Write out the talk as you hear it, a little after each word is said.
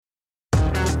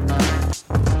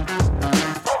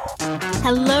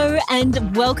Hello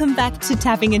and welcome back to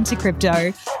Tapping Into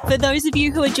Crypto. For those of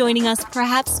you who are joining us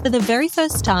perhaps for the very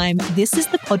first time, this is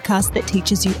the podcast that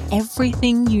teaches you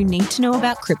everything you need to know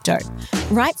about crypto,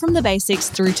 right from the basics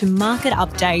through to market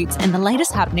updates and the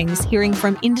latest happenings, hearing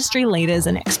from industry leaders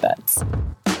and experts.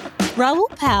 Raoul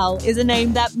is a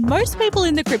name that most people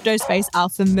in the crypto space are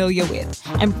familiar with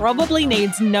and probably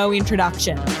needs no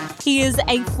introduction. He is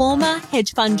a former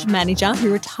hedge fund manager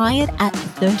who retired at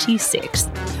 36.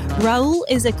 Raoul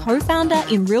is a co-founder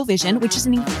in Real Vision, which is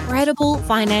an incredible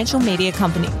financial media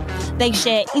company. They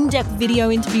share in-depth video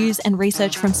interviews and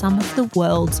research from some of the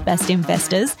world's best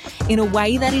investors in a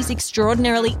way that is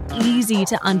extraordinarily easy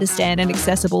to understand and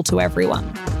accessible to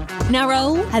everyone. Now,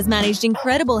 Raoul has managed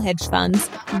incredible hedge funds,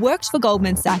 worked for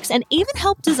Goldman Sachs, and even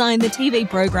helped design the TV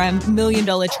program $1 Million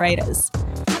Traders.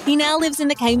 He now lives in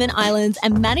the Cayman Islands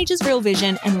and manages Real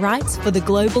Vision and writes for the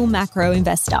Global Macro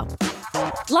Investor.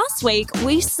 Last week,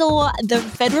 we saw the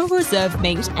Federal Reserve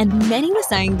meet, and many were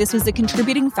saying this was a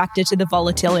contributing factor to the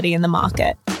volatility in the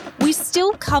market. We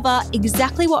still cover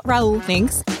exactly what Raoul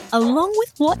thinks, along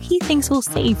with what he thinks we'll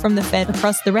see from the Fed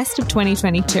across the rest of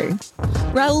 2022.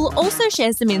 Raoul also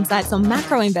shares some insights on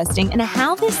macro investing and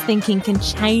how this thinking can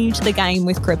change the game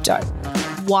with crypto,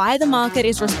 why the market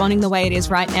is responding the way it is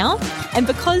right now, and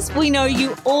because we know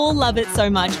you all love it so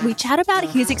much, we chat about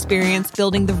his experience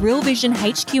building the Real Vision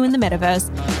HQ in the metaverse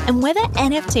and whether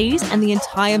NFTs and the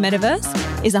entire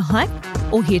metaverse is a hype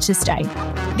or here to stay.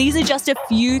 These are just a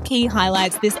few key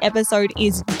highlights. This episode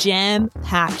is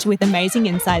jam-packed with amazing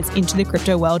insights into the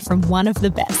crypto world from one of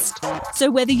the best.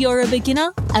 So whether you're a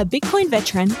beginner, a Bitcoin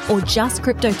veteran, or just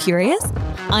crypto curious,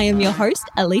 I am your host,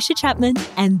 Alicia Chapman,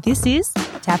 and this is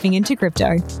Tapping Into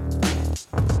Crypto.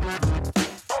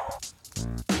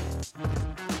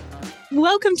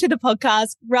 Welcome to the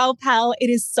podcast, Raoul. It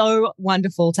is so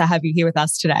wonderful to have you here with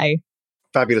us today.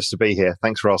 Fabulous to be here.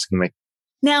 Thanks for asking me.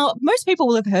 Now, most people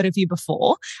will have heard of you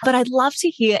before, but I'd love to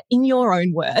hear in your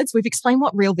own words. We've explained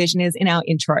what Real Vision is in our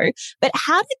intro, but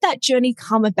how did that journey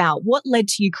come about? What led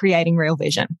to you creating Real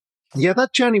Vision? Yeah,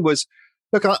 that journey was,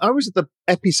 look, I was at the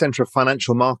epicenter of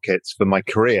financial markets for my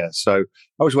career. So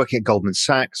I was working at Goldman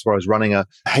Sachs, where I was running a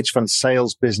hedge fund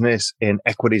sales business in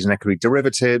equities and equity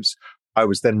derivatives. I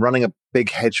was then running a big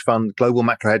hedge fund, global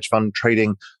macro hedge fund,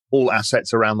 trading all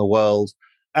assets around the world.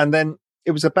 And then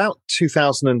it was about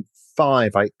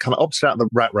 2005, I kind of opted out of the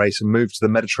rat race and moved to the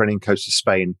Mediterranean coast of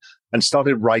Spain and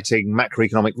started writing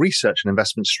macroeconomic research and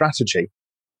investment strategy.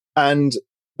 And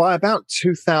by about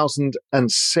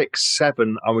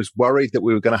 2006-07, I was worried that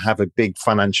we were going to have a big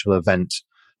financial event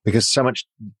because so much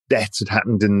debt had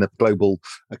happened in the global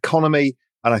economy.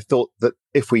 And I thought that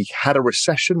if we had a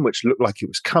recession, which looked like it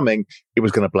was coming, it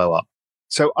was going to blow up.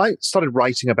 So I started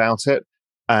writing about it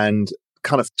and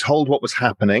kind of told what was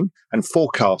happening and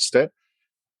forecast it.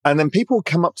 And then people would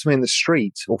come up to me in the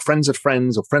street, or friends of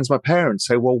friends or friends of my parents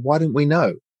say, well, why didn't we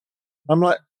know? I'm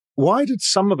like, why did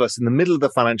some of us in the middle of the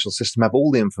financial system have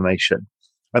all the information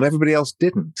and everybody else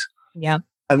didn't? Yeah.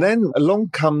 And then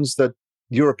along comes the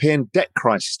European debt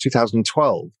crisis,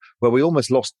 2012, where we almost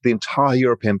lost the entire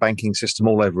European banking system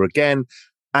all over again,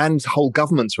 and whole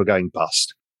governments were going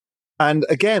bust. And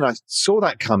again, I saw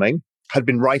that coming, had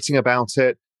been writing about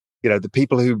it. You know, the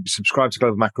people who subscribed to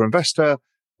Global Macro Investor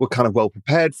were kind of well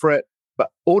prepared for it. But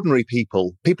ordinary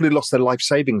people who lost their life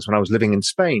savings when I was living in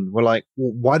Spain were like,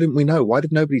 well, why didn't we know? Why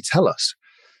did nobody tell us?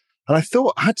 And I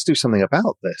thought I had to do something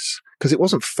about this because it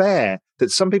wasn't fair that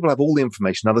some people have all the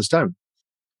information, others don't.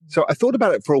 So I thought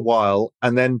about it for a while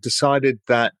and then decided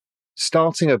that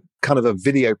starting a kind of a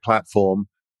video platform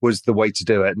was the way to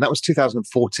do it. And that was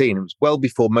 2014. It was well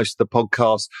before most of the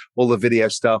podcasts, all the video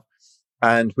stuff.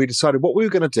 And we decided what we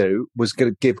were going to do was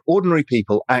going to give ordinary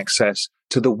people access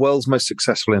to the world's most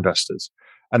successful investors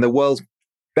and the world's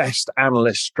best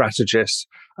analysts, strategists,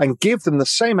 and give them the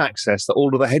same access that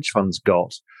all of the hedge funds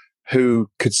got who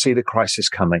could see the crisis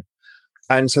coming.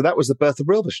 And so that was the birth of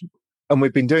Real Vision. And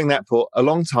we've been doing that for a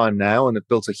long time now and have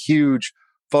built a huge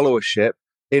followership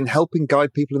in helping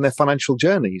guide people in their financial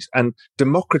journeys and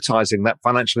democratizing that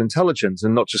financial intelligence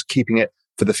and not just keeping it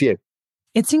for the few.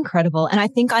 It's incredible. And I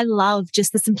think I love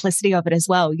just the simplicity of it as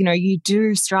well. You know, you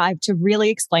do strive to really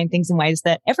explain things in ways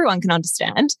that everyone can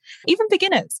understand, even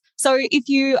beginners. So if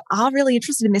you are really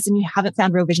interested in this and you haven't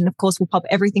found Real Vision, of course, we'll pop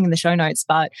everything in the show notes,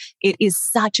 but it is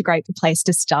such a great place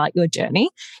to start your journey.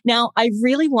 Now, I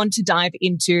really want to dive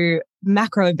into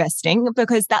macro investing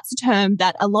because that's a term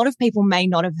that a lot of people may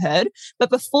not have heard.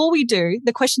 But before we do,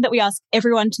 the question that we ask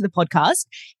everyone to the podcast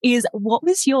is, what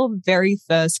was your very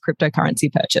first cryptocurrency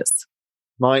purchase?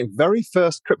 My very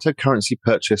first cryptocurrency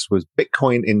purchase was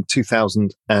Bitcoin in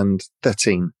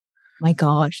 2013. My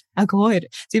gosh, how good.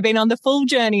 So you've been on the full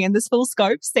journey and this full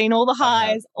scope, seen all the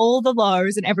highs, all the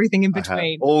lows and everything in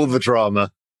between. All the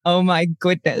drama. Oh my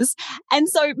goodness. And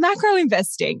so macro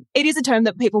investing, it is a term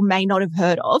that people may not have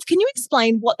heard of. Can you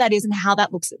explain what that is and how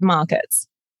that looks at markets?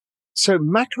 So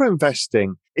macro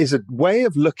investing is a way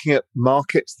of looking at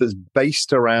markets that's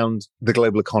based around the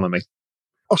global economy.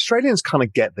 Australians kind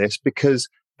of get this because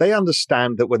they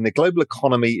understand that when the global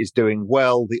economy is doing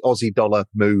well, the Aussie dollar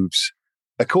moves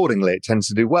accordingly. It tends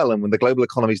to do well. And when the global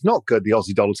economy is not good, the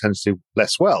Aussie dollar tends to do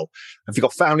less well. If you've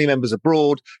got family members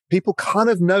abroad, people kind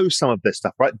of know some of this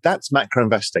stuff, right? That's macro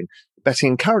investing,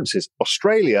 betting in currencies.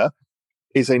 Australia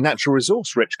is a natural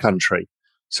resource rich country.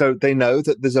 So they know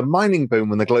that there's a mining boom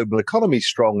when the global economy is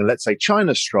strong, and let's say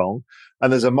China's strong,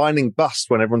 and there's a mining bust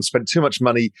when everyone spent too much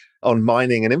money on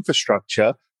mining and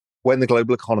infrastructure when the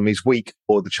global economy is weak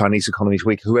or the Chinese economy is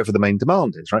weak, whoever the main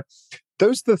demand is, right?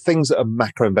 Those are the things that are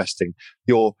macro investing.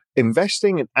 You're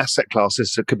investing in asset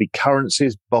classes. So it could be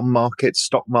currencies, bond markets,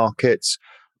 stock markets.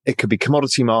 It could be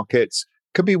commodity markets,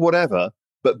 could be whatever,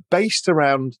 but based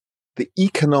around the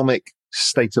economic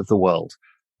state of the world.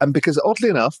 And because oddly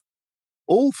enough,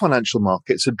 all financial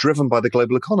markets are driven by the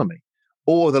global economy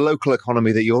or the local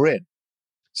economy that you're in.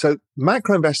 So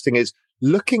macro investing is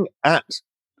looking at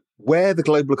where the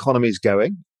global economy is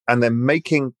going and then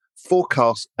making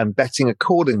forecasts and betting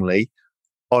accordingly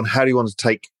on how do you want to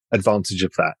take advantage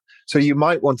of that. So you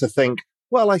might want to think,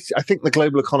 well, I think the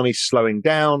global economy is slowing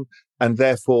down, and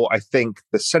therefore I think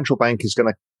the central bank is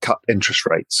going to cut interest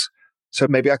rates. So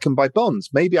maybe I can buy bonds.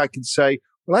 Maybe I can say,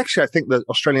 well, actually, I think the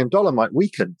Australian dollar might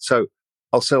weaken, so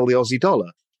I'll sell the Aussie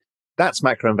dollar. That's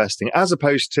macro investing, as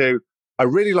opposed to, I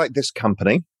really like this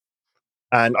company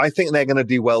and I think they're going to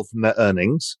do well from their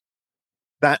earnings.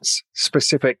 That's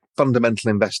specific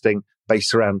fundamental investing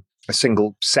based around a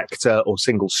single sector or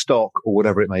single stock or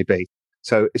whatever it may be.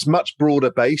 So it's much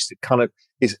broader based. It kind of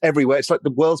is everywhere. It's like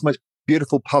the world's most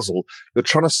beautiful puzzle. You're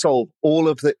trying to solve all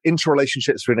of the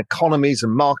interrelationships between economies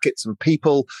and markets and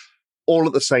people all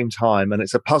at the same time. And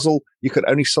it's a puzzle you can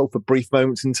only solve for brief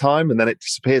moments in time, and then it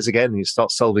disappears again and you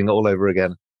start solving it all over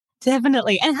again.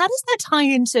 Definitely. And how does that tie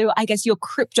into, I guess, your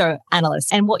crypto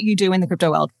analyst and what you do in the crypto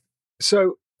world?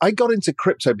 So I got into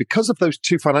crypto because of those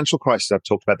two financial crises I've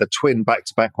talked about, the twin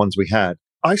back-to-back ones we had.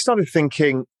 I started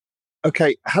thinking,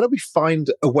 okay, how do we find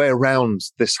a way around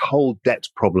this whole debt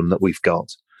problem that we've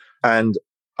got? And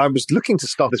I was looking to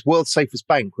start this world's safest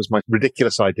bank was my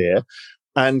ridiculous idea.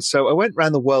 And so I went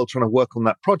around the world trying to work on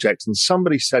that project. And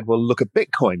somebody said, well, look at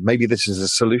Bitcoin. Maybe this is a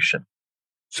solution.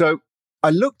 So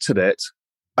I looked at it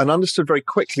and understood very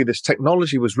quickly this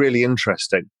technology was really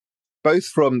interesting, both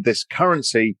from this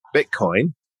currency,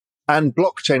 Bitcoin, and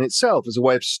blockchain itself as a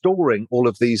way of storing all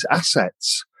of these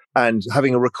assets and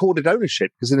having a recorded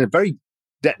ownership. Because in a very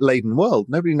debt-laden world,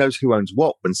 nobody knows who owns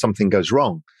what when something goes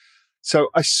wrong. So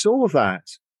I saw that,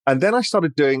 and then I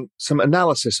started doing some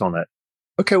analysis on it.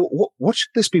 Okay, what should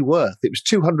this be worth? It was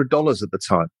 $200 at the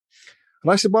time.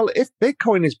 And I said, well, if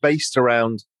Bitcoin is based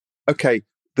around, okay,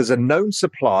 there's a known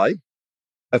supply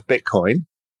of Bitcoin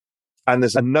and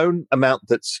there's a known amount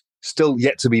that's still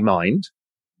yet to be mined,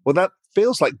 well, that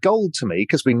feels like gold to me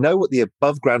because we know what the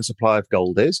above ground supply of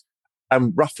gold is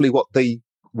and roughly what the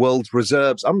world's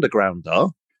reserves underground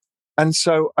are. And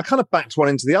so I kind of backed one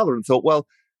into the other and thought, well,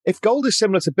 if gold is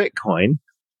similar to Bitcoin,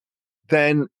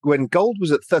 then when gold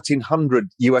was at $1,300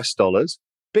 US,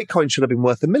 Bitcoin should have been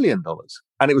worth $1 million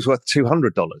and it was worth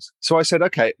 $200. So I said,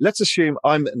 okay, let's assume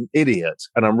I'm an idiot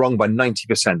and I'm wrong by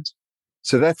 90%.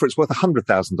 So therefore it's worth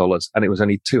 $100,000 and it was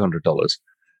only $200.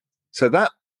 So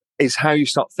that is how you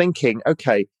start thinking,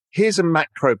 okay, here's a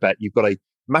macro bet. You've got a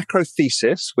macro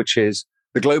thesis, which is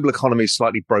the global economy is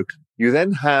slightly broken. You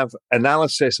then have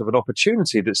analysis of an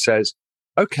opportunity that says,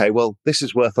 okay, well, this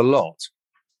is worth a lot,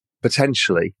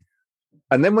 potentially.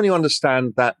 And then when you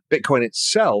understand that Bitcoin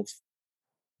itself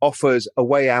offers a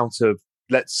way out of,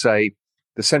 let's say,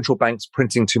 the central bank's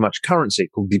printing too much currency,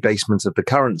 called debasement of the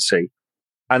currency,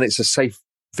 and it's a safe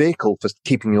vehicle for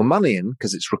keeping your money in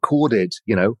because it's recorded,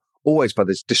 always by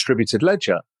this distributed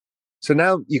ledger. So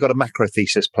now you've got a macro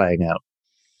thesis playing out.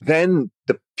 Then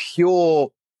the pure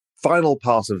final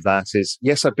part of that is,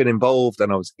 yes, I've been involved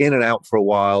and I was in and out for a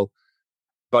while.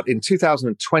 But in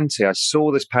 2020, I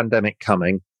saw this pandemic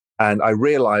coming and I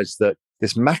realized that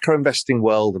this macro investing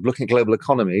world of looking at global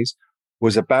economies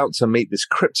was about to meet this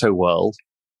crypto world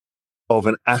of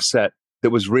an asset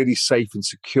that was really safe and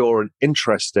secure and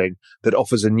interesting that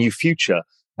offers a new future.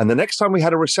 And the next time we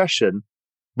had a recession,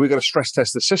 we're going to stress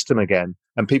test the system again.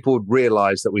 And people would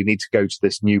realize that we need to go to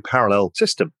this new parallel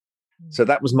system. So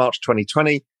that was March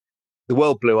 2020. The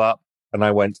world blew up. and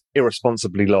I went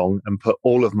irresponsibly long and put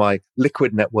all of my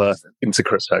liquid net worth into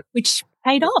crypto. Which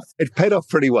paid off. It paid off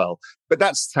pretty well. But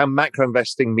that's how macro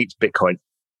investing meets Bitcoin.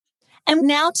 And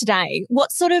now today,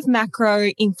 what sort of macro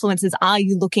influences are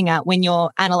you looking at when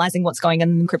you're analysing what's going on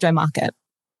in the crypto market?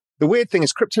 The weird thing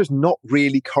is crypto is not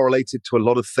really correlated to a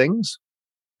lot of things.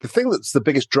 The thing that's the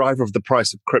biggest driver of the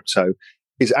price of crypto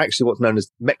is actually what's known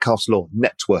as Metcalfe's law,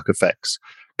 network effects.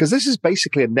 Because this is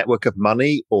basically a network of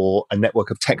money or a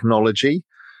network of technology.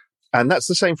 And that's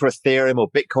the same for Ethereum or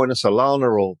Bitcoin or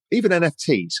Solana or even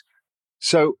NFTs.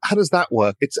 So how does that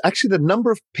work? It's actually the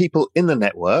number of people in the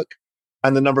network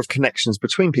and the number of connections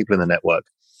between people in the network.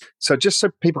 So just so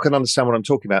people can understand what I'm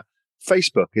talking about,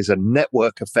 Facebook is a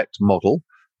network effect model.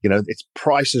 Its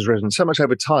price has risen so much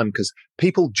over time because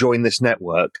people join this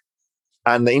network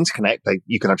and they interconnect.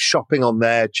 You can have shopping on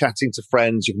there, chatting to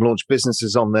friends. You can launch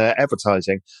businesses on there,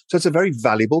 advertising. So it's a very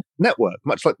valuable network,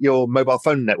 much like your mobile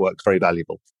phone network is very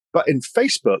valuable. But in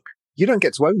Facebook, you don't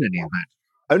get to own any of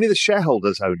that. Only the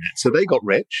shareholders own it. So they got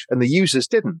rich and the users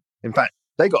didn't. In fact,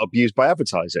 they got abused by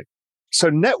advertising. So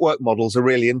network models are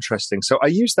really interesting. So I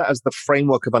use that as the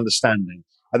framework of understanding.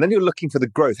 And then you're looking for the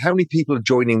growth. How many people are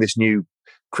joining this new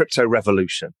crypto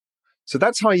revolution? So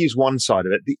that's how I use one side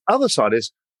of it. The other side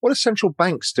is, what are central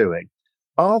banks doing?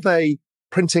 Are they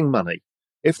printing money?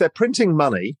 If they're printing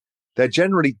money, they're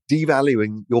generally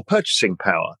devaluing your purchasing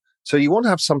power. So you want to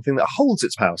have something that holds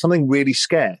its power, something really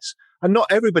scarce. And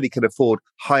not everybody can afford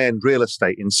high-end real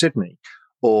estate in Sydney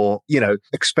or,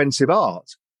 expensive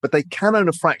art, but they can own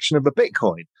a fraction of a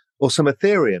Bitcoin or some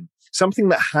Ethereum, something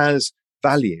that has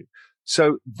value.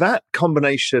 So that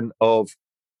combination of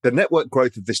the network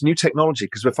growth of this new technology,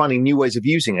 because we're finding new ways of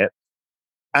using it,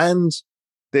 and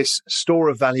this store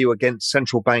of value against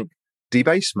central bank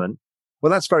debasement,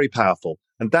 well, that's very powerful.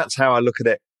 And that's how I look at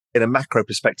it in a macro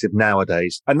perspective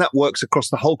nowadays. And that works across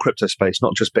the whole crypto space,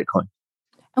 not just Bitcoin.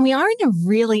 And we are in a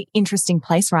really interesting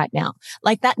place right now.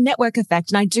 Like that network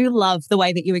effect. And I do love the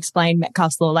way that you explain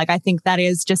Metcalfe's law. Like I think that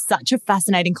is just such a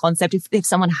fascinating concept if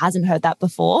someone hasn't heard that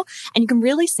before. And you can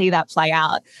really see that play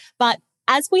out. But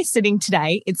as we're sitting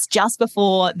today, it's just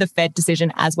before the Fed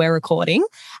decision as we're recording,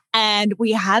 and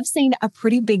we have seen a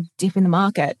pretty big dip in the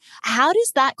market. How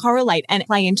does that correlate and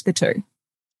play into the two?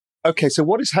 Okay, so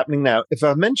what is happening now? If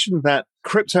I mentioned that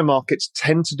crypto markets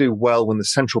tend to do well when the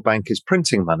central bank is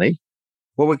printing money,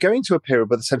 well, we're going to a period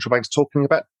where the central bank's talking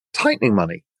about tightening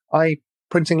money, i.e.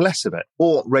 printing less of it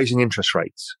or raising interest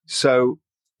rates. So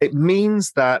it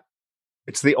means that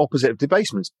it's the opposite of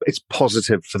debasement. It's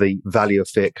positive for the value of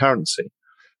fiat currency.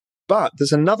 But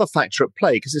there's another factor at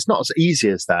play, because it's not as easy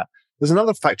as that. There's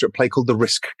another factor at play called the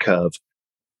risk curve.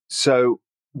 So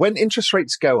when interest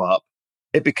rates go up,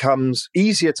 it becomes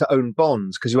easier to own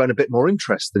bonds because you own a bit more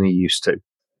interest than you used to.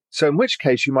 So in which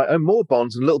case you might own more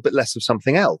bonds and a little bit less of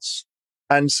something else.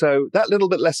 And so that little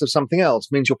bit less of something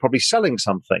else means you're probably selling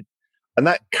something. And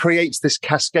that creates this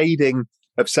cascading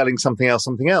of selling something else.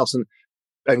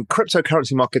 And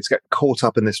cryptocurrency markets get caught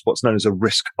up in this, what's known as a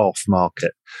risk-off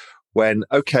market. When,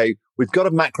 okay, we've got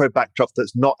a macro backdrop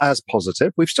that's not as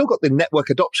positive. We've still got the network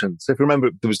adoption. So if you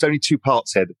remember, there was only two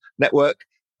parts here, network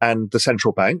and the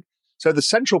central bank. So the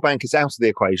central bank is out of the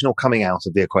equation or coming out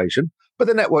of the equation, but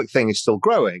the network thing is still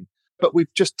growing. But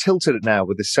we've just tilted it now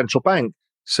with this central bank.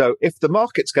 So if the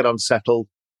markets get unsettled,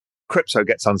 crypto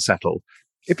gets unsettled.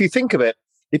 If you think of it,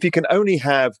 if you can only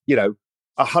have,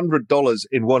 $100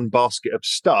 in one basket of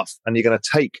stuff and you're going to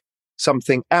take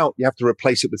something out, you have to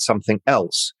replace it with something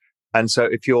else. And so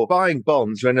if you're buying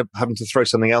bonds, you end up having to throw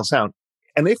something else out.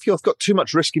 And if you've got too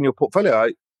much risk in your portfolio,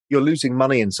 you're losing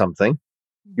money in something,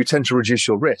 you tend to reduce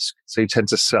your risk. So you tend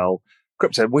to sell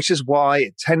crypto, which is why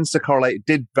it tends to correlate. It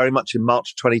did very much in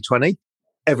March 2020.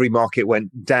 Every market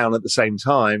went down at the same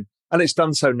time. And it's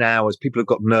done so now as people have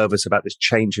got nervous about this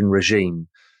change in regime.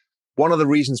 One of the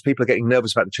reasons people are getting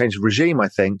nervous about the change of regime, I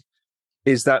think,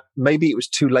 is that maybe it was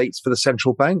too late for the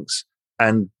central banks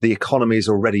and the economy is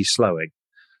already slowing.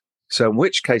 So in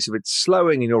which case, if it's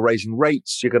slowing and you're raising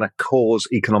rates, you're going to cause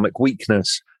economic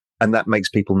weakness. And that makes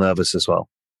people nervous as well.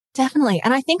 Definitely.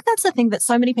 And I think that's the thing that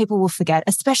so many people will forget,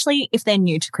 especially if they're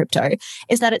new to crypto,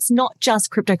 is that it's not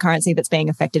just cryptocurrency that's being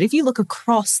affected. If you look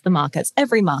across the markets,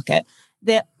 every market,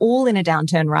 they're all in a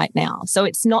downturn right now. So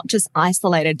it's not just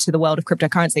isolated to the world of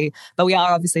cryptocurrency, but we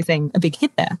are obviously seeing a big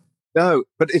hit there. No,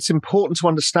 but it's important to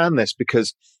understand this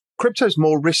because crypto is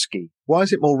more risky. Why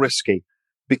is it more risky?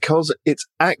 Because it's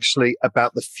actually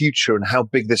about the future and how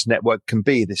big this network can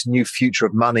be, this new future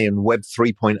of money and Web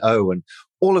 3.0 and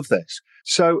all of this.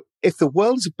 So if the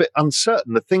world is a bit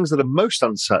uncertain, the things that are most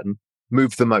uncertain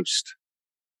move the most.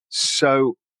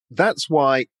 So that's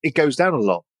why it goes down a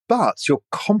lot. but you're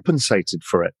compensated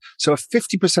for it. So a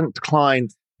 50% decline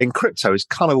in crypto is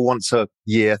kind of a once a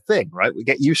year thing, right? We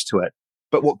get used to it.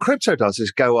 But what crypto does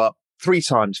is go up 3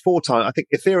 times, 4 times. I think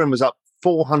Ethereum was up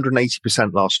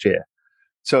 480% last year.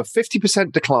 So a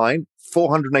 50% decline,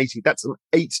 480, that's an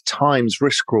 8 times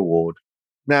risk reward.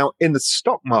 Now, in the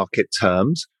stock market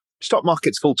terms, stock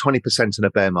markets fall 20% in a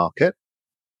bear market,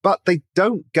 but they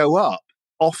don't go up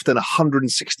often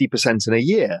 160% in a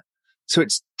year. So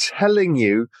it's telling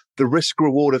you the risk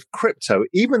reward of crypto,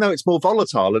 even though it's more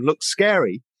volatile and looks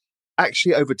scary,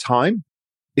 actually over time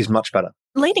is much better.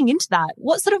 Leading into that,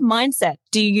 what sort of mindset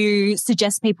do you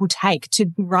suggest people take to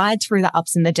ride through the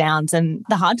ups and the downs and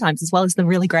the hard times as well as the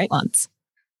really great ones?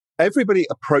 Everybody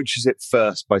approaches it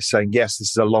first by saying, yes,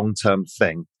 this is a long-term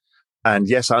thing. And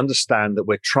yes, I understand that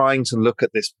we're trying to look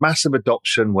at this massive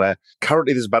adoption where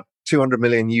currently there's about 200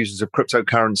 million users of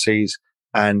cryptocurrencies.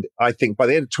 And I think by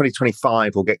the end of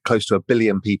 2025, we'll get close to 1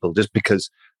 billion people just because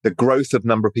the growth of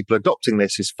number of people adopting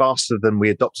this is faster than we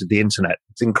adopted the internet.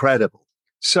 It's incredible.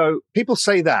 So people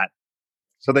say that.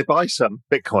 So they buy some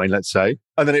Bitcoin, let's say,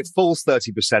 and then it falls 30%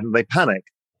 and they panic.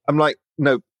 I'm like,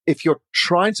 no, if you're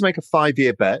trying to make a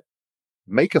 5-year bet,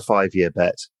 make a 5-year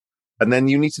bet. And then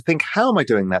you need to think, how am I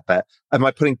doing that bet? Am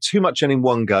I putting too much in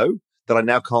one go that I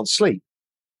now can't sleep?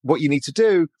 What you need to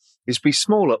do is be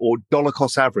smaller, or dollar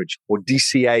cost average, or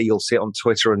DCA. You'll see it on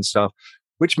Twitter and stuff,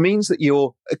 which means that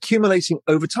you're accumulating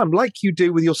over time, like you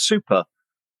do with your super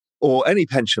or any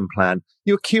pension plan.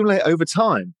 You accumulate over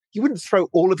time. You wouldn't throw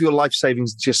all of your life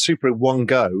savings into your super in one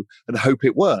go and hope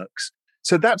it works.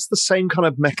 So that's the same kind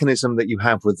of mechanism that you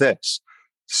have with this.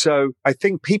 So I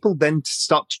think people then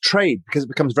start to trade because it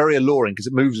becomes very alluring because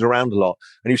it moves around a lot.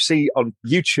 And you see on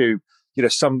YouTube,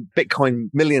 some Bitcoin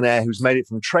millionaire who's made it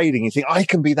from trading. You think, I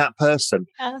can be that person.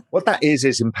 Yeah. What that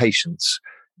is impatience.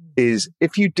 Is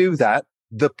if you do that,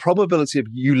 the probability of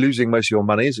you losing most of your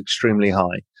money is extremely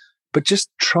high. But just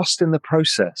trust in the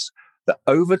process that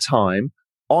over time,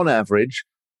 on average,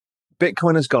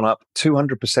 Bitcoin has gone up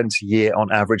 200% a year on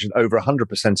average and over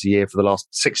 100% a year for the last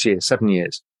 6 years, 7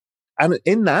 years. And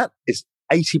in that is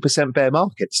 80% bear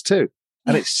markets too.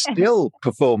 And it's still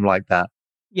performed like that.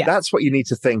 Yeah. That's what you need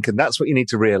to think. And that's what you need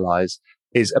to realize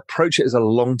is approach it as a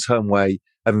long-term way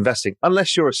of investing,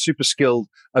 unless you're a super skilled,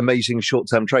 amazing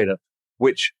short-term trader,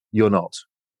 which you're not.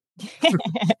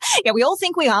 Yeah, we all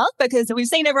think we are because we've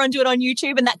seen everyone do it on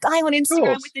YouTube and that guy on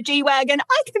Instagram with the G-Wagon.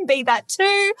 I can be that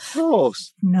too. Of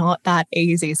course. Not that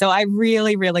easy. So I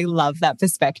really, really love that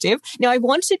perspective. Now, I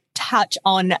want to touch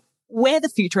on where the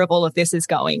future of all of this is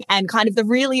going and kind of the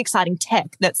really exciting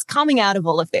tech that's coming out of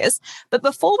all of this. But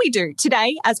before we do,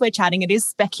 today, as we're chatting, it is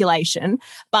speculation,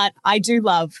 but I do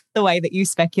love the way that you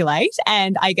speculate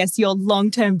and I guess your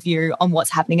long-term view on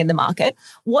what's happening in the market.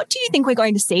 What do you think we're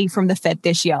going to see from the Fed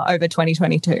this year over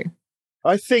 2022?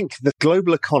 I think the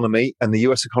global economy and the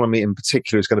US economy in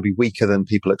particular is going to be weaker than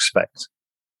people expect.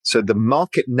 So the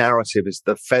market narrative is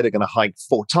the Fed are going to hike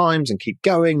 4 times and keep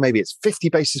going. Maybe it's 50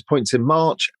 basis points in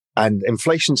March. And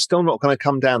inflation's still not going to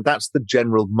come down. That's the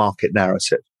general market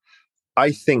narrative.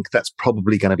 I think that's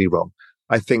probably going to be wrong.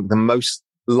 I think the most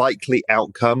likely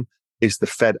outcome is the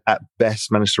Fed at best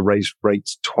managed to raise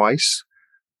rates twice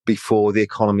before the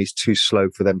economy's too slow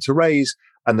for them to raise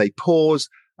and they pause.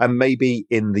 And maybe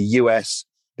in the US,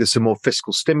 there's some more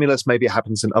fiscal stimulus. Maybe it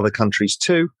happens in other countries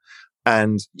too.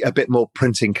 And a bit more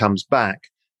printing comes back.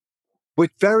 We're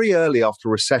very early after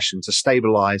a recession to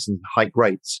stabilize and hike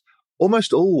rates.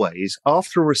 Almost always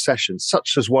after a recession,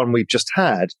 such as one we've just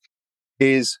had,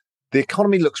 is the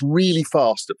economy looks really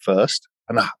fast at first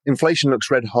and inflation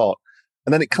looks red hot.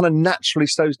 And then it kind of naturally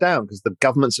slows down because the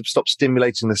governments have stopped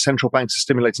stimulating, the central banks are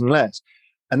stimulating less.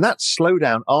 And that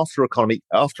slowdown after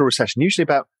a recession, usually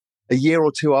about a year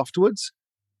or two afterwards,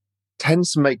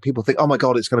 tends to make people think, oh my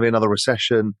God, it's going to be another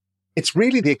recession. It's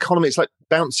really the economy. It's like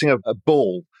bouncing a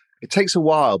ball. It takes a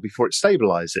while before it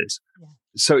stabilizes. Yeah.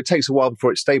 So it takes a while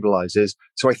before it stabilizes.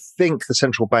 So I think the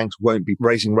central banks won't be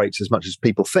raising rates as much as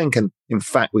people think. And in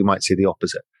fact, we might see the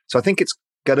opposite. So I think it's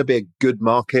going to be a good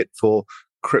market for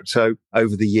crypto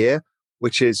over the year,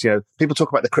 which is, people talk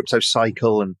about the crypto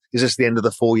cycle and is this the end of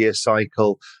the 4-year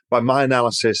cycle? By my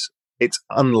analysis, it's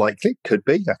unlikely. Could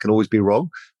be. I can always be wrong,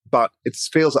 but it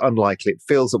feels unlikely. It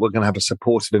feels that we're going to have a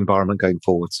supportive environment going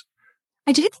forwards.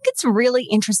 I do think it's really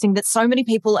interesting that so many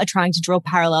people are trying to draw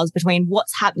parallels between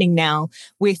what's happening now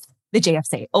with the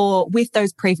GFC or with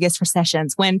those previous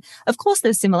recessions when, of course,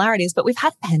 there's similarities, but we've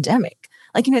had a pandemic.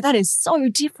 That is so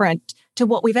different to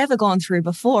what we've ever gone through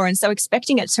before. And so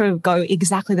expecting it to go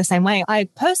exactly the same way, I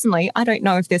don't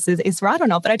know if this is right or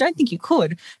not, but I don't think you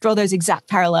could draw those exact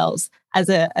parallels as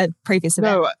a previous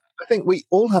event. No, I think we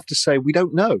all have to say we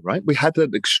don't know, right? We had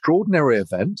an extraordinary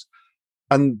event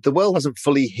and the world hasn't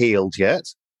fully healed yet.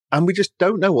 And we just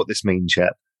don't know what this means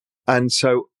yet. And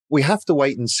so we have to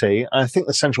wait and see. I think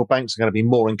the central banks are going to be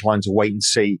more inclined to wait and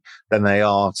see than they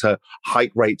are to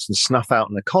hike rates and snuff out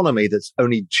an economy that's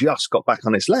only just got back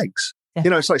on its legs.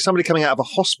 Yeah. It's like somebody coming out of a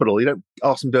hospital. You don't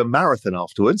ask them to do a marathon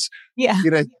afterwards. Yeah.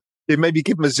 You maybe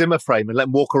give them a Zimmer frame and let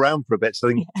them walk around for a bit so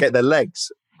they can get their legs.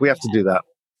 We have to do that.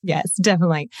 Yes,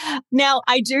 definitely. Now,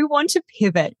 I do want to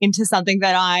pivot into something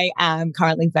that I am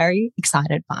currently very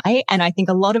excited by, and I think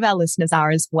a lot of our listeners are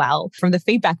as well from the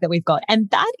feedback that we've got, and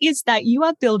that is that you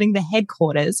are building the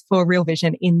headquarters for Real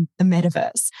Vision in the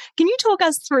metaverse. Can you talk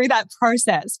us through that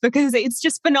process? Because it's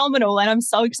just phenomenal, and I'm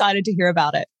so excited to hear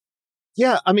about it.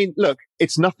 Yeah, I mean, look,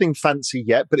 it's nothing fancy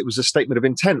yet, but it was a statement of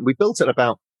intent. We built it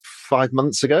about 5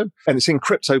 months ago, and it's in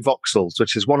Crypto Voxels,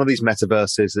 which is one of these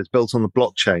metaverses that's built on the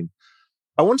blockchain.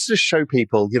 I wanted to show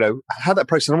people, how that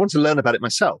process, and I want to learn about it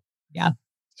myself. Yeah.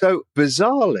 So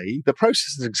bizarrely, the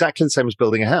process is exactly the same as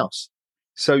building a house.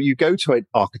 So you go to an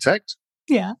architect.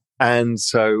 Yeah. And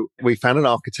so we found an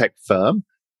architect firm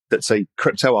that's a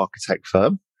crypto architect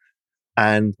firm.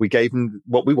 And we gave them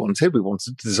what we wanted. We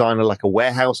wanted to design a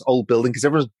warehouse, old building, because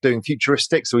everyone's doing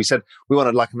futuristic. So we said we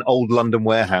wanted like an old London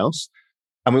warehouse.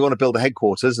 And we want to build a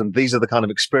headquarters, and these are the kind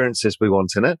of experiences we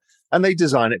want in it. And they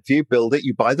design it for you, build it,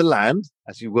 you buy the land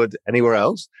as you would anywhere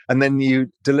else, and then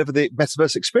you deliver the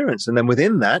metaverse experience. And then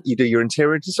within that, you do your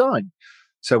interior design.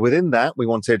 So within that, we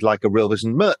wanted like a Real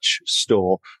Vision merch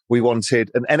store. We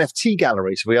wanted an NFT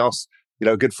gallery. So we asked,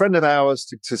 a good friend of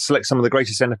ours to select some of the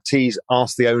greatest NFTs,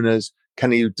 ask the owners,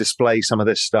 can you display some of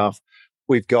this stuff?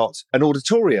 We've got an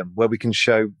auditorium where we can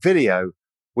show video.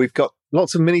 We've got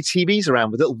lots of mini TVs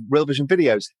around with little Real Vision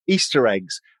videos, Easter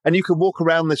eggs, and you can walk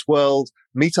around this world,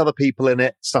 meet other people in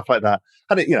it, stuff like that.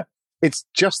 And it's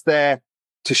just there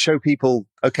to show people,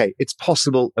 okay, it's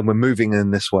possible and we're moving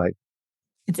in this way.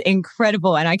 It's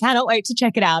incredible. And I cannot wait to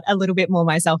check it out a little bit more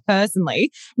myself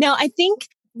personally. Now, I think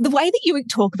the way that you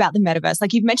talk about the metaverse,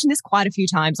 like you've mentioned this quite a few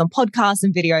times on podcasts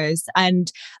and videos,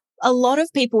 and a lot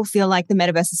of people feel like the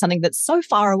metaverse is something that's so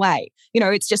far away.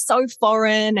 It's just so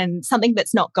foreign and something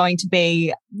that's not going to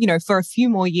be, for a few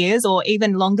more years or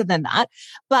even longer than that.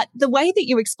 But the way that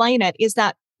you explain it is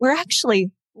that we're actually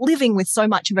living with so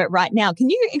much of it right now. Can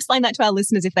you explain that to our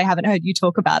listeners if they haven't heard you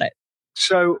talk about it?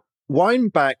 So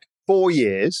wind back 4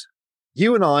 years,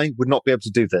 you and I would not be able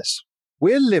to do this.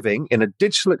 We're living in a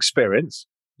digital experience.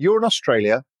 You're in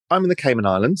Australia, I'm in the Cayman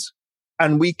Islands,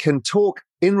 and we can talk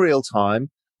in real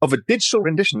time of a digital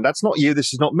rendition. That's not you.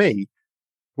 This is not me.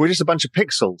 We're just a bunch of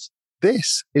pixels.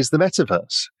 This is the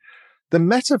metaverse. The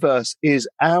metaverse is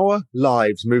our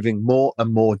lives moving more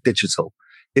and more digital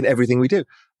in everything we do.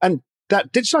 And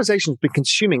that digitalization has been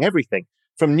consuming everything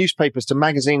from newspapers to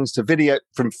magazines to video,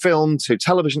 from film to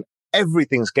television.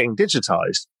 Everything's getting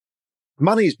digitized.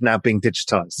 Money is now being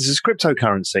digitized. This is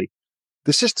cryptocurrency.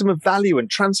 The system of value and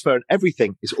transfer and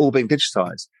everything is all being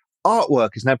digitized. Artwork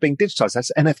is now being digitized.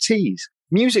 That's NFTs.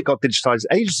 Music got digitized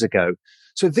ages ago.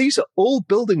 So these are all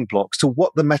building blocks to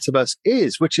what the metaverse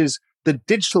is, which is the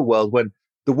digital world, when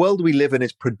the world we live in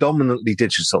is predominantly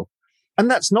digital. And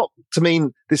that's not to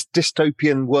mean this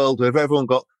dystopian world where everyone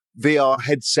got VR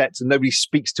headsets and nobody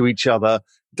speaks to each other.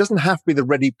 It doesn't have to be the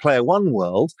Ready Player One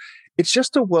world. It's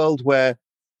just a world where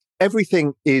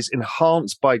everything is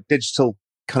enhanced by digital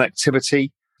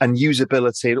connectivity and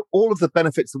usability and all of the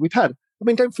benefits that we've had. I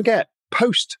mean, don't forget,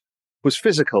 post was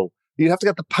physical. You'd have to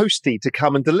get the postie to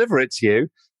come and deliver it to you.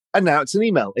 And now it's an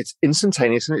email. It's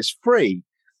instantaneous and it's free.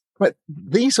 Right?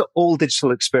 These are all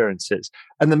digital experiences.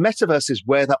 And the metaverse is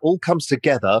where that all comes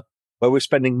together, where we're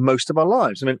spending most of our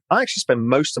lives. I mean, I actually spend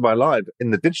most of my life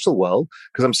in the digital world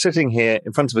because I'm sitting here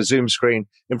in front of a Zoom screen,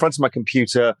 in front of my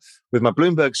computer with my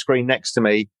Bloomberg screen next to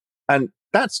me. And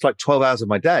that's like 12 hours of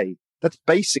my day. That's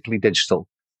basically digital.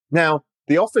 Now,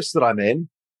 the office that I'm in,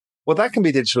 well, that can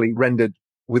be digitally rendered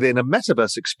within a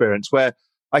metaverse experience where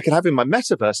I can have in my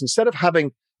metaverse, instead of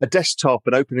having a desktop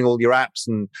and opening all your apps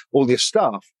and all your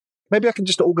stuff, maybe I can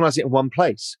just organize it in one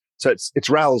place. So it's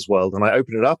Raoul's world and I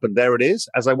open it up and there it is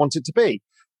as I want it to be.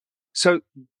 So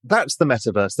that's the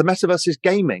metaverse. The metaverse is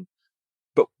gaming.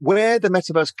 But where the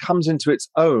metaverse comes into its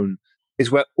own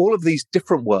is where all of these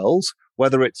different worlds,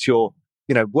 whether it's your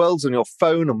worlds on your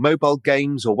phone or mobile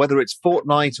games, or whether it's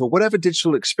Fortnite or whatever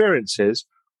digital experience is,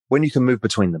 when you can move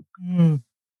between them.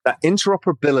 That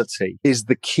interoperability is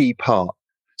the key part.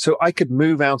 So I could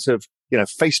move out of,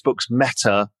 Facebook's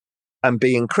Meta and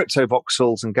be in crypto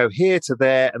voxels and go here to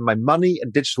there, and my money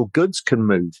and digital goods can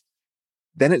move.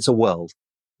 Then it's a world.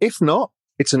 If not,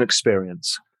 it's an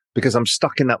experience because I'm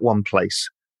stuck in that one place.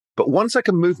 But once I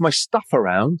can move my stuff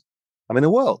around, I'm in a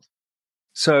world.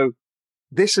 So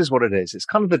this is what it is. It's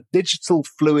kind of the digital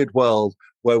fluid world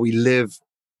where we live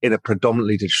in a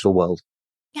predominantly digital world.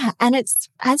 Yeah. And it's,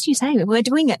 as you say, we're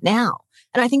doing it now.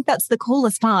 And I think that's the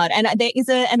coolest part. And there is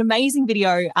an amazing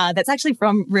video that's actually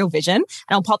from Real Vision. And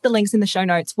I'll pop the links in the show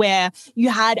notes where you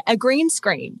had a green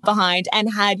screen behind and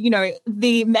had,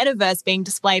 the metaverse being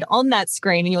displayed on that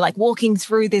screen. And you're like walking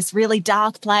through this really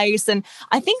dark place. And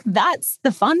I think that's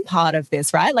the fun part of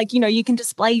this, right? Like, you can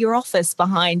display your office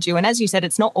behind you. And as you said,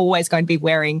 it's not always going to be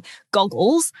wearing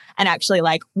goggles and actually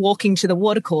like walking to the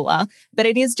water cooler, but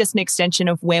it is just an extension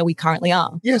of where we currently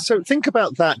are. Yeah. So think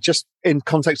about that just in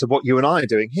context of what you and I are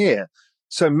doing here.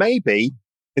 So maybe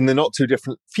in the not too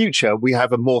different future, we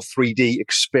have a more 3D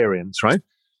experience, right?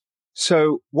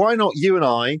 So why not you and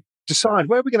I decide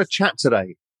where are we going to chat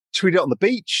today? Should we do it on the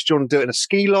beach? Do you want to do it in a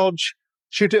ski lodge?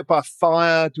 Should we do it by a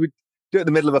fire? Do we do it in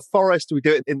the middle of a forest? Do we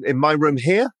do it in my room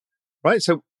here? Right?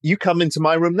 So you come into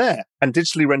my room there and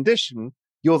digitally rendition,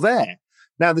 you're there.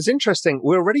 Now, there's interesting,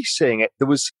 we're already seeing it. There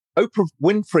was Oprah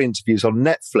Winfrey interviews on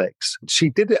Netflix.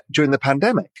 She did it during the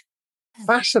pandemic.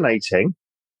 Fascinating.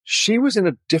 She was in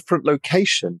a different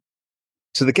location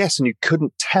to the guests and you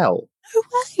couldn't tell. No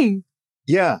way.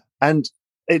 Yeah. And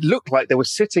it looked like they were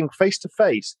sitting face to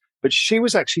face, but she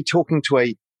was actually talking to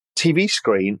a TV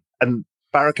screen and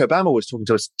Barack Obama was talking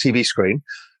to a TV screen,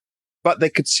 but they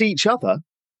could see each other.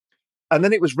 And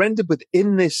then it was rendered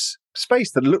within this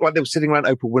space that looked like they were sitting around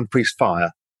Oprah Winfrey's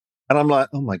fire. And I'm like,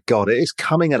 oh my God, it is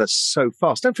coming at us so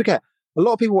fast. Don't forget, a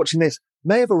lot of people watching this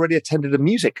may have already attended a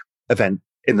music event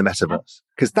in the metaverse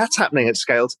because that's happening at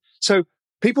scales. So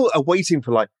people are waiting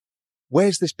for like,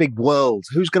 where's this big world?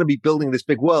 Who's going to be building this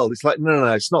big world? It's like,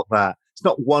 no, it's not that. It's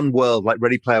not one world like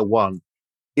Ready Player One.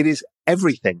 It is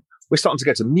everything. We're starting to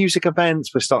go to music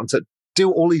events. We're starting to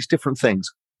do all these different things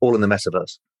all in the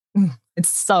metaverse. It's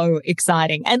so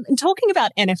exciting. And talking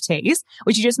about NFTs,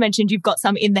 which you just mentioned, you've got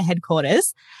some in the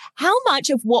headquarters. How much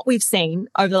of what we've seen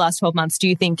over the last 12 months do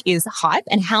you think is hype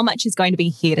and how much is going to be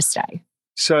here to stay?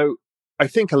 So I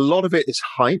think a lot of it is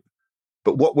hype,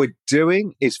 but what we're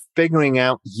doing is figuring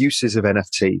out uses of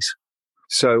NFTs.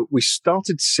 So we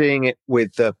started seeing it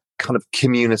with the kind of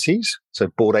communities. So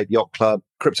Bored Ape Yacht Club,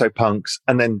 CryptoPunks,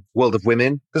 and then World of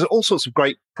Women. There's all sorts of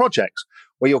great projects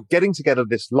where you're getting together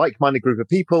this like-minded group of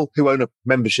people who own a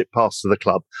membership pass to the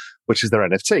club, which is their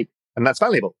NFT. And that's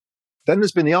valuable. Then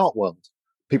there's been the art world.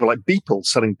 People like Beeple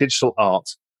selling digital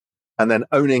art and then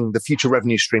owning the future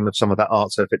revenue stream of some of that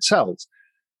art. So if it sells,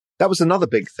 that was another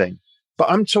big thing.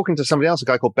 But I'm talking to somebody else, a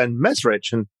guy called Ben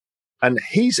Mesrich, and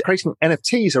he's creating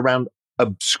NFTs around a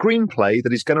screenplay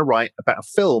that he's going to write about a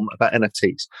film about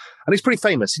NFTs. And he's pretty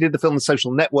famous. He did the film The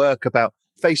Social Network about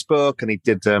Facebook, and he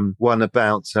did one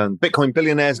about Bitcoin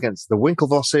billionaires against the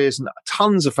Winklevosses, and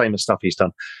tons of famous stuff he's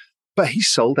done. But he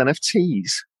sold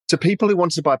NFTs to people who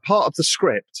wanted to buy part of the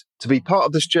script, to be part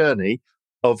of this journey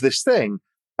of this thing.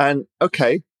 And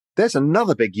okay, there's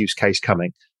another big use case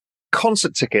coming.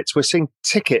 Concert tickets. We're seeing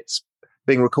tickets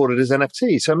being recorded as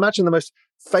NFTs. So imagine the most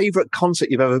favorite concert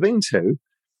you've ever been to,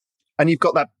 and you've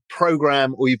got that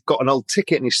program, or you've got an old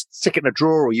ticket and you stick it in a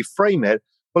drawer or you frame it.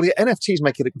 Well, your NFTs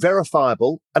make it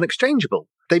verifiable and exchangeable.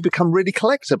 They become really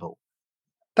collectible.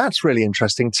 That's really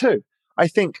interesting too. I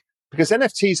think because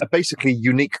NFTs are basically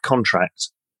unique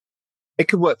contracts. It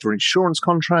can work for insurance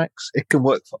contracts. It can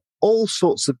work for all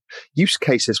sorts of use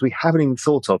cases we haven't even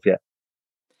thought of yet.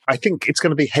 I think it's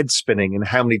going to be head spinning in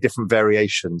how many different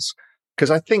variations,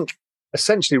 because I think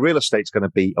essentially real estate's going to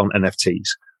be on NFTs.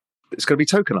 It's going to be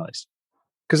tokenized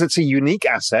because it's a unique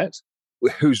asset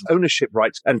whose ownership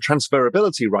rights and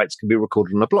transferability rights can be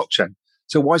recorded on a blockchain.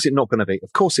 So why is it not going to be?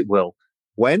 Of course it will.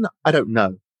 When? I don't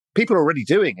know. People are already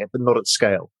doing it, but not at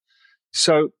scale.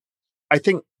 So I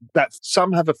think that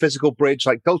some have a physical bridge,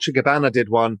 like Dolce & Gabbana did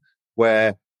one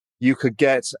where you could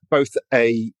get both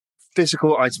a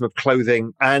physical item of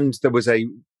clothing and there was a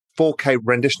 4K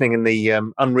renditioning in the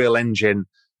Unreal Engine,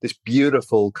 this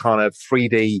beautiful kind of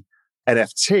 3D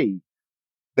NFT.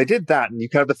 They did that and you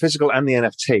could have the physical and the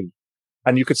NFT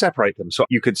and you could separate them. So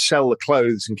you could sell the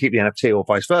clothes and keep the NFT or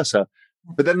vice versa.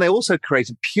 But then they also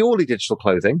created purely digital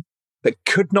clothing that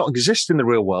could not exist in the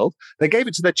real world. They gave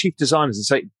it to their chief designers and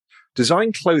say,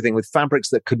 design clothing with fabrics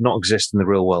that could not exist in the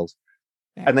real world.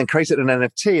 Yeah. And then created an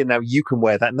NFT and now you can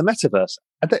wear that in the metaverse.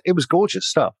 And it was gorgeous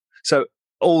stuff. So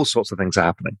all sorts of things are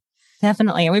happening.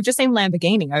 Definitely. And we've just seen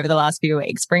Lamborghini over the last few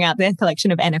weeks bring out their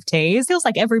collection of NFTs. It feels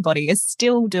like everybody is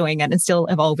still doing it and still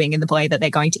evolving in the way that they're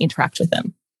going to interact with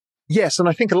them. Yes. And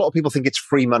I think a lot of people think it's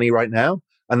free money right now,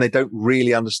 and they don't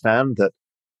really understand that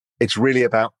it's really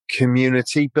about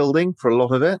community building for a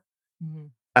lot of it. Mm-hmm.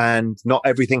 and not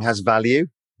everything has value.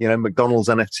 You know, McDonald's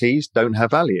NFTs don't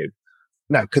have value.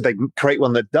 Now, could they create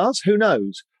one that does? Who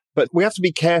knows? But we have to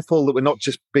be careful that we're not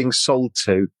just being sold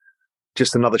to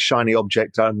just another shiny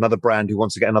object, another brand who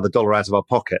wants to get another dollar out of our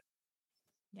pocket.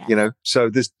 Yeah. You know, so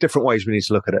there's different ways we need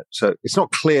to look at it. So it's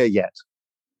not clear yet.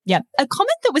 Yeah. A comment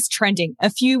that was trending a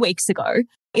few weeks ago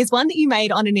is one that you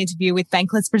made on an interview with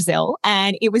Bankless Brazil.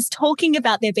 And it was talking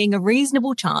about there being a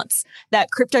reasonable chance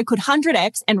that crypto could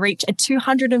 100x and reach a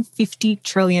 $250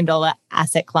 trillion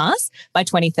asset class by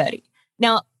 2030.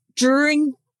 Now,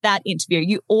 during that interview,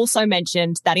 you also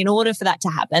mentioned that in order for that to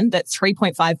happen, that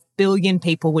 3.5 billion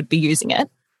people would be using it.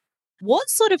 What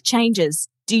sort of changes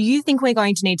do you think we're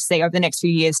going to need to see over the next few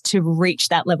years to reach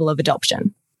that level of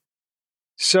adoption?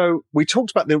 So we talked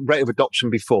about the rate of adoption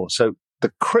before. So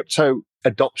the crypto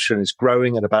adoption is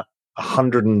growing at about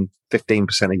 115%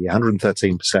 a year,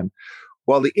 113%.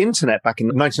 While the internet back in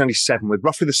 1997, with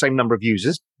roughly the same number of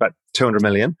users, about 200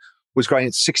 million, was growing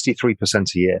at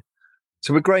 63% a year.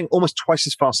 So we're growing almost twice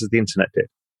as fast as the internet did.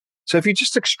 So if you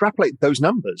just extrapolate those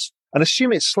numbers and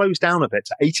assume it slows down a bit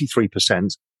to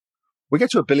 83%, we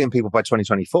get to 1 billion people by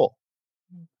 2024.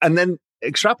 And then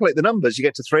extrapolate the numbers, you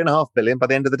get to 3.5 billion by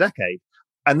the end of the decade.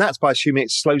 And that's by assuming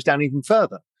it slows down even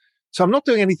further. So I'm not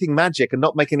doing anything magic and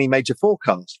not making any major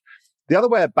forecasts. The other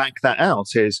way I back that out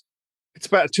is it's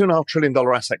about a $2.5 trillion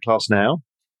asset class now.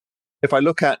 If I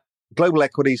look at global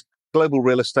equities, global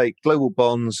real estate, global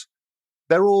bonds,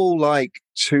 they're all like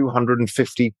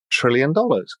 $250 trillion.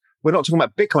 We're not talking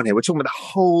about Bitcoin here. We're talking about the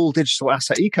whole digital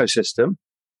asset ecosystem.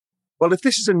 Well, if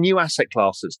this is a new asset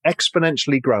class that's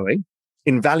exponentially growing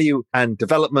in value and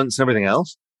developments and everything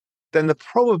else, then the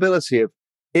probability of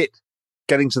it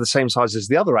getting to the same size as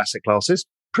the other asset classes,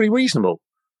 pretty reasonable.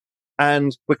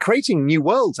 And we're creating new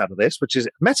worlds out of this, which is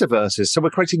metaverses. So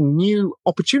we're creating new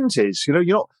opportunities. You know,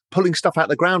 you're not pulling stuff out of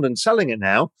the ground and selling it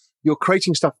now. You're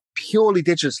creating stuff purely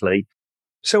digitally.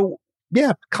 So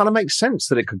yeah, kind of makes sense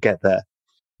that it could get there.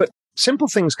 But simple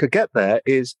things could get there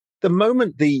is the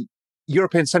moment the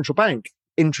European Central Bank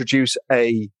introduce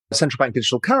a central bank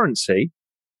digital currency.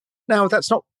 Now,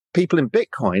 that's not people in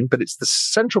Bitcoin, but it's the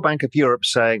Central Bank of Europe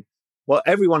saying, well,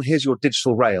 everyone, here's your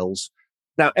digital rails.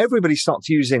 Now, everybody starts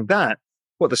using that.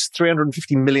 There's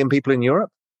 350 million people in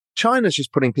Europe. China's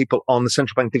just putting people on the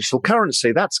central bank digital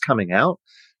currency. That's coming out.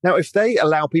 Now, if they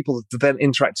allow people to then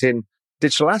interact in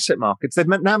digital asset markets, they've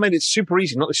now made it super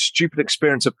easy, not this stupid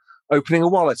experience of opening a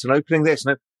wallet and opening this.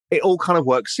 And it all kind of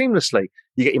works seamlessly.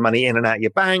 You get your money in and out of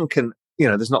your bank and, you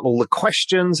know, there's not all the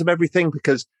questions of everything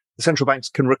because the central banks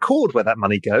can record where that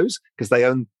money goes because they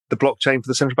own the blockchain for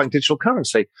the central bank digital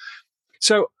currency.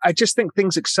 So I just think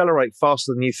things accelerate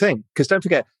faster than you think. Because don't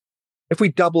forget, if we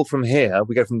double from here,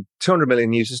 we go from 200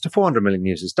 million users to 400 million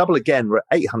users. Double again, we're at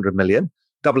 800 million.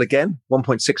 Double again,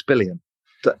 1.6 billion.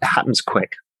 That happens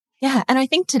quick. Yeah. And I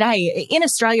think today, in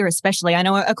Australia especially, I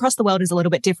know across the world is a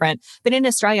little bit different, but in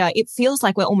Australia, it feels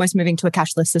like we're almost moving to a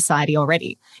cashless society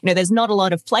already. You know, there's not a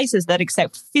lot of places that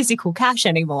accept physical cash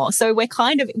anymore. So we're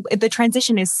the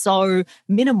transition is so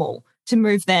minimal to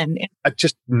move then. I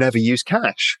just never use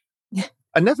cash.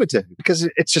 I never do because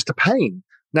it's just a pain.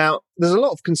 Now, there's a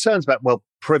lot of concerns about,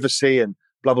 privacy and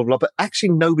blah, blah, blah, but actually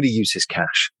nobody uses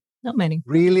cash. Not many.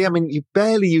 Really? I mean, you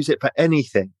barely use it for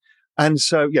anything. And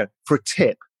so, for a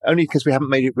tip, only because we haven't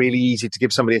made it really easy to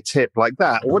give somebody a tip like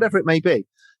that or whatever it may be.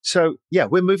 So, yeah,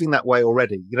 we're moving that way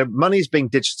already. You know, money is being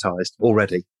digitized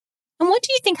already. And what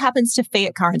do you think happens to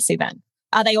fiat currency then?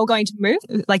 Are they all going to move,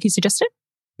 like you suggested?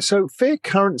 So fiat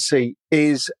currency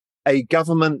is a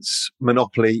government's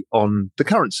monopoly on the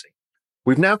currency.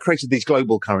 We've now created these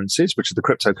global currencies, which are the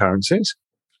cryptocurrencies.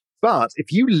 But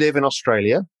if you live in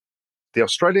Australia, the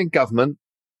Australian government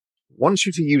wants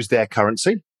you to use their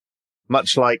currency,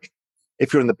 much like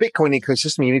if you're in the Bitcoin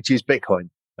ecosystem, you need to use Bitcoin.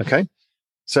 Okay.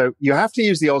 So you have to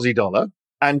use the Aussie dollar.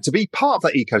 And to be part of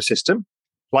that ecosystem,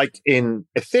 like in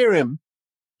Ethereum,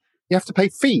 you have to pay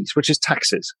fees, which is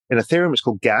taxes. In Ethereum, it's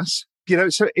called gas.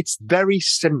 So it's very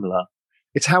similar.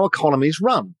 It's how economies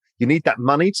run. You need that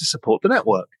money to support the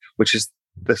network, which is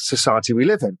the society we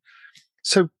live in.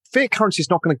 So fiat currency is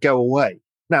not going to go away.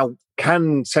 Now,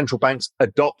 can central banks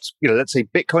adopt, let's say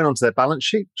Bitcoin onto their balance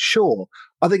sheet? Sure.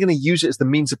 Are they going to use it as the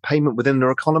means of payment within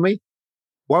their economy?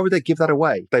 Why would they give that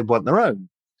away? They want their own.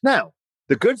 Now,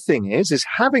 the good thing is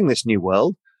having this new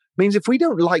world means if we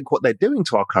don't like what they're doing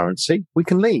to our currency, we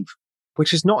can leave,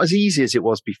 which is not as easy as it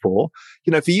was before.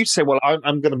 For you to say, well,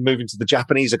 I'm going to move into the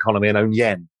Japanese economy and own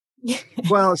yen.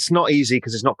 Well, it's not easy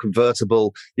because it's not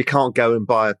convertible. You can't go and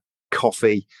buy a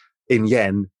coffee in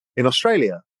yen in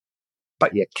Australia.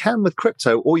 but you can with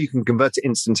crypto, or you can convert it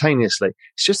instantaneously.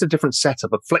 It's just a different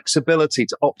setup, a flexibility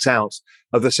to opt out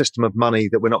of the system of money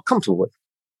that we're not comfortable with.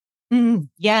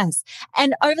 Yes.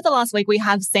 And over the last week, we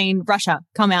have seen Russia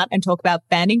come out and talk about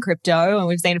banning crypto, and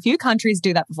we've seen a few countries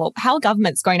do that before. How are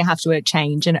governments going to have to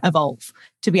change and evolve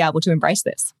to be able to embrace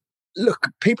this? Look,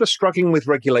 people are struggling with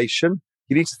regulation.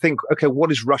 You need to think, okay,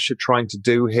 what is Russia trying to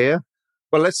do here?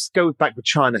 Well, let's go back to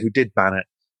China, who did ban it.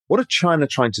 What are China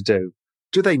trying to do?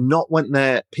 Do they not want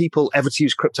their people ever to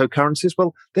use cryptocurrencies?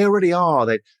 Well, they already are.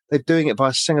 They're doing it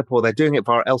via Singapore. They're doing it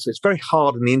via elsewhere. It's very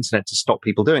hard on the internet to stop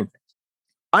people doing things.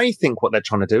 I think what they're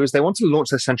trying to do is they want to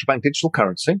launch their central bank digital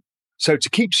currency. So to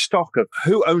keep stock of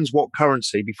who owns what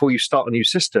currency before you start a new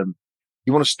system,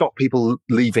 you want to stop people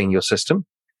leaving your system.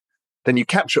 Then you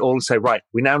capture it all and say, right,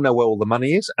 we now know where all the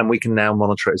money is and we can now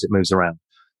monitor it as it moves around.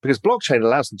 Because blockchain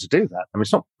allows them to do that. I mean,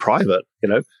 it's not private,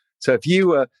 So if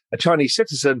you are a Chinese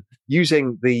citizen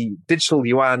using the digital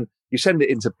yuan, you send it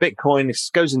into Bitcoin, it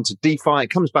goes into DeFi, it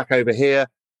comes back over here,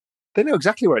 they know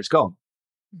exactly where it's gone.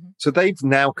 So they've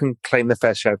now can claim their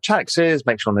fair share of taxes,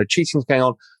 make sure no cheating's going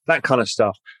on, that kind of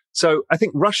stuff. So I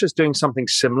think Russia's doing something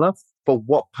similar. For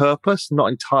what purpose? Not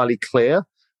entirely clear.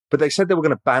 But they said they were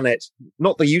going to ban it,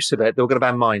 not the use of it, they were going to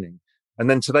ban mining. And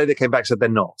then today they came back and said they're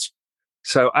not.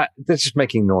 So they're just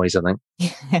making noise, I think.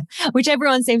 Yeah, which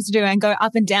everyone seems to do and go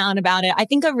up and down about it. I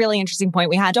think a really interesting point,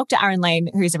 we had Dr. Aaron Lane,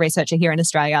 who's a researcher here in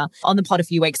Australia, on the pod a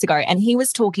few weeks ago, and he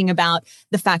was talking about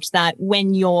the fact that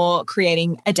when you're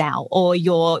creating a DAO or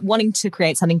you're wanting to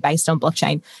create something based on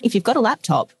blockchain, if you've got a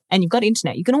laptop and you've got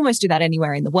internet, you can almost do that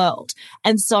anywhere in the world.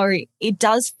 And so it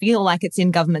does feel like it's in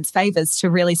government's favours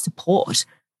to really support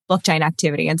blockchain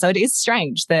activity. And so it is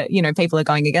strange that, people are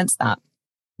going against that.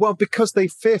 Well, because they're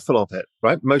fearful of it,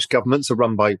 right? Most governments are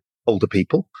run by older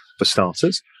people, for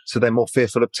starters. So they're more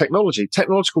fearful of technology.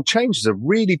 Technological change is a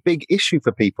really big issue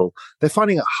for people. They're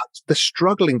finding they're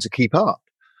struggling to keep up.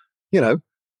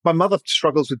 My mother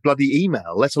struggles with bloody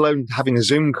email, let alone having a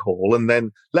Zoom call, and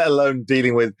then let alone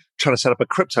dealing with trying to set up a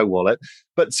crypto wallet.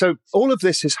 But so all of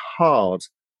this is hard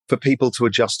for people to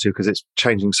adjust to because it's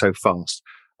changing so fast.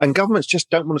 And governments just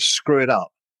don't want to screw it up.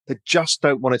 They just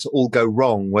don't want it to all go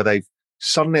wrong where they've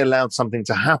suddenly allowed something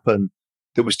to happen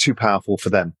that was too powerful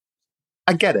for them.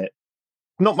 I get it.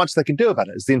 Not much they can do about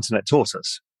it, as the internet taught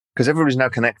us, because everybody's now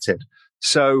connected.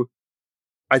 So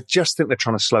I just think they're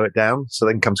trying to slow it down so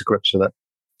they can come to grips with it.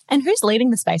 And who's leading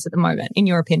the space at the moment, in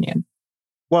your opinion?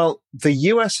 Well, the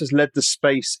US has led the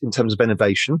space in terms of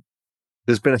innovation.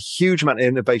 There's been a huge amount of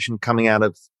innovation coming out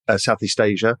of Southeast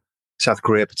Asia. South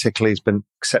Korea particularly has been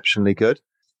exceptionally good.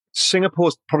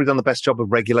 Singapore's probably done the best job of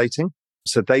regulating.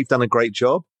 So they've done a great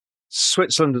job.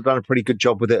 Switzerland have done a pretty good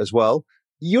job with it as well.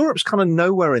 Europe's kind of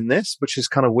nowhere in this, which is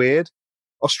kind of weird.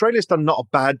 Australia's done not a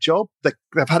bad job. They've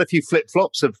had a few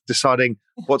flip-flops of deciding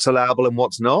what's allowable and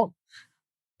what's not,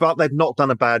 but they've not done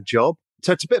a bad job.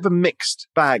 So it's a bit of a mixed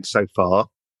bag so far.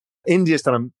 India's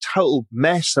done a total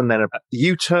mess and then a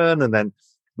U-turn and then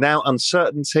now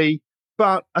uncertainty.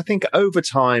 But I think over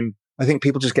time, I think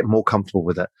people just get more comfortable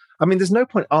with it. I mean, there's no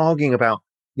point arguing about,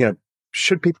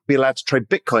 should people be allowed to trade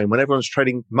Bitcoin when everyone's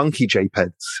trading monkey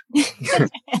JPEGs?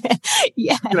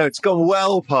 Yeah. It's gone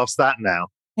well past that now.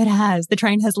 It has. The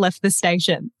train has left the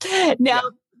station. Now,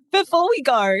 before we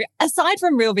go, aside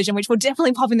from Real Vision, which will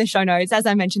definitely pop in the show notes, as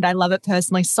I mentioned, I love it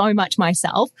personally so much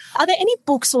myself. Are there any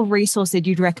books or resources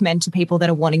you'd recommend to people that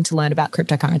are wanting to learn about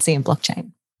cryptocurrency and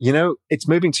blockchain? It's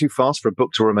moving too fast for a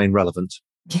book to remain relevant.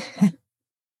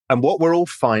 And what we're all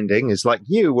finding is, like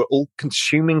we're all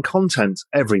consuming content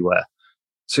everywhere.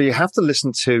 So you have to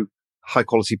listen to high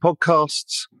quality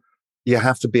podcasts. You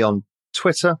have to be on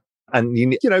Twitter, and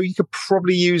you could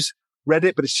probably use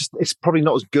Reddit, but it's probably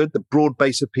not as good. The broad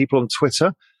base of people on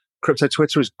Twitter, crypto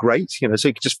Twitter is great. So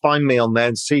you can just find me on there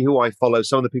and see who I follow,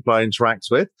 some of the people I interact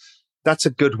with. That's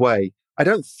a good way. I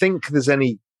don't think there's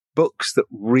any books that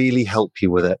really help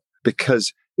you with it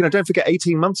because, don't forget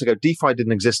 18 months ago, DeFi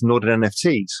didn't exist, nor did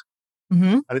NFTs.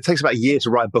 Mm-hmm. And it takes about a year to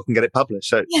write a book and get it published.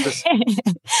 So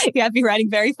you have to be writing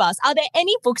very fast. Are there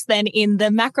any books then in the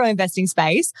macro investing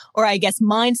space or I guess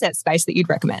mindset space that you'd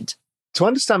recommend? To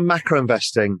understand macro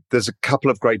investing, there's a couple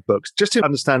of great books. Just to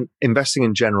understand investing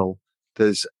in general,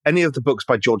 there's any of the books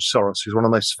by George Soros, who's one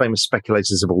of the most famous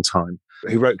speculators of all time,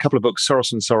 who wrote a couple of books,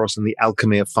 Soros and the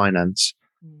Alchemy of Finance.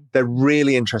 They're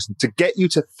really interesting to get you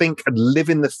to think and live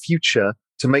in the future,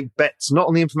 to make bets, not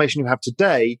on the information you have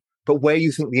today, but where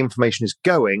you think the information is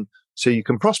going so you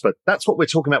can prosper. That's what we're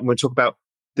talking about when we talk about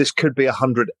this could be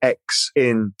 100x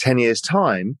in 10 years'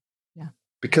 time. Yeah.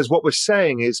 Because what we're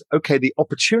saying is, okay, the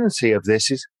opportunity of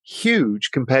this is huge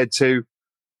compared to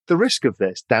the risk of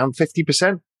this, down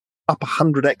 50%. up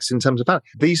 100x in terms of value.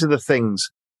 These are the things.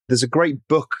 There's a great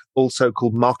book also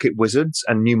called Market Wizards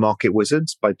and New Market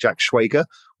Wizards by Jack Schwager,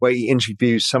 where he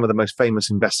interviews some of the most famous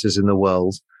investors in the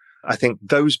world. I think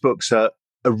those books are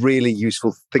really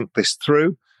useful to think this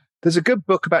through. There's a good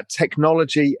book about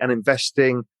technology and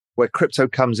investing where crypto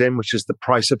comes in, which is The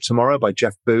Price of Tomorrow by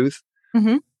Jeff Booth.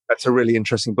 Mm-hmm. That's a really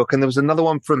interesting book. And there was another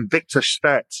one from Victor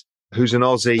Stett, who's an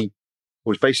Aussie,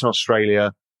 was based in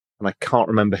Australia. And I can't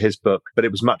remember his book, but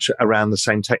it was much around the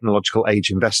same technological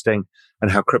age investing and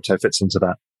how crypto fits into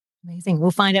that. Amazing. We'll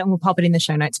find it and we'll pop it in the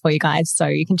show notes for you guys so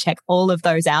you can check all of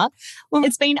those out. Well,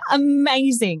 it's been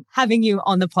amazing having you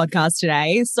on the podcast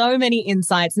today. So many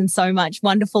insights and so much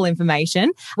wonderful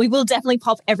information. We will definitely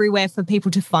pop everywhere for people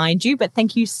to find you, but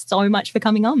thank you so much for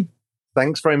coming on.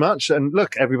 Thanks very much. And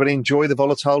look, everybody enjoy the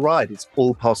volatile ride. It's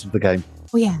all part of the game.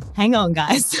 Oh yeah, hang on,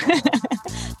 guys.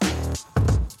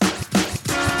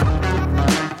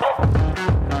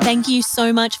 Thank you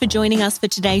so much for joining us for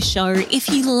today's show. If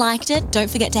you liked it, don't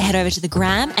forget to head over to the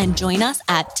gram and join us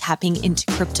at Tapping Into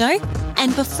Crypto.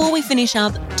 And before we finish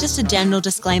up, just a general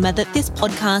disclaimer that this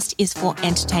podcast is for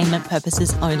entertainment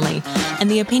purposes only. And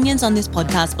the opinions on this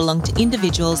podcast belong to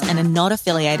individuals and are not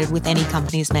affiliated with any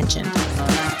companies mentioned.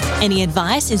 Any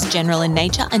advice is general in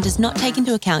nature and does not take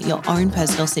into account your own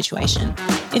personal situation.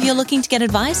 If you're looking to get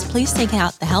advice, please seek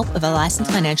out the help of a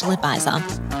licensed financial advisor.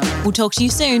 We'll talk to you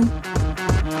soon.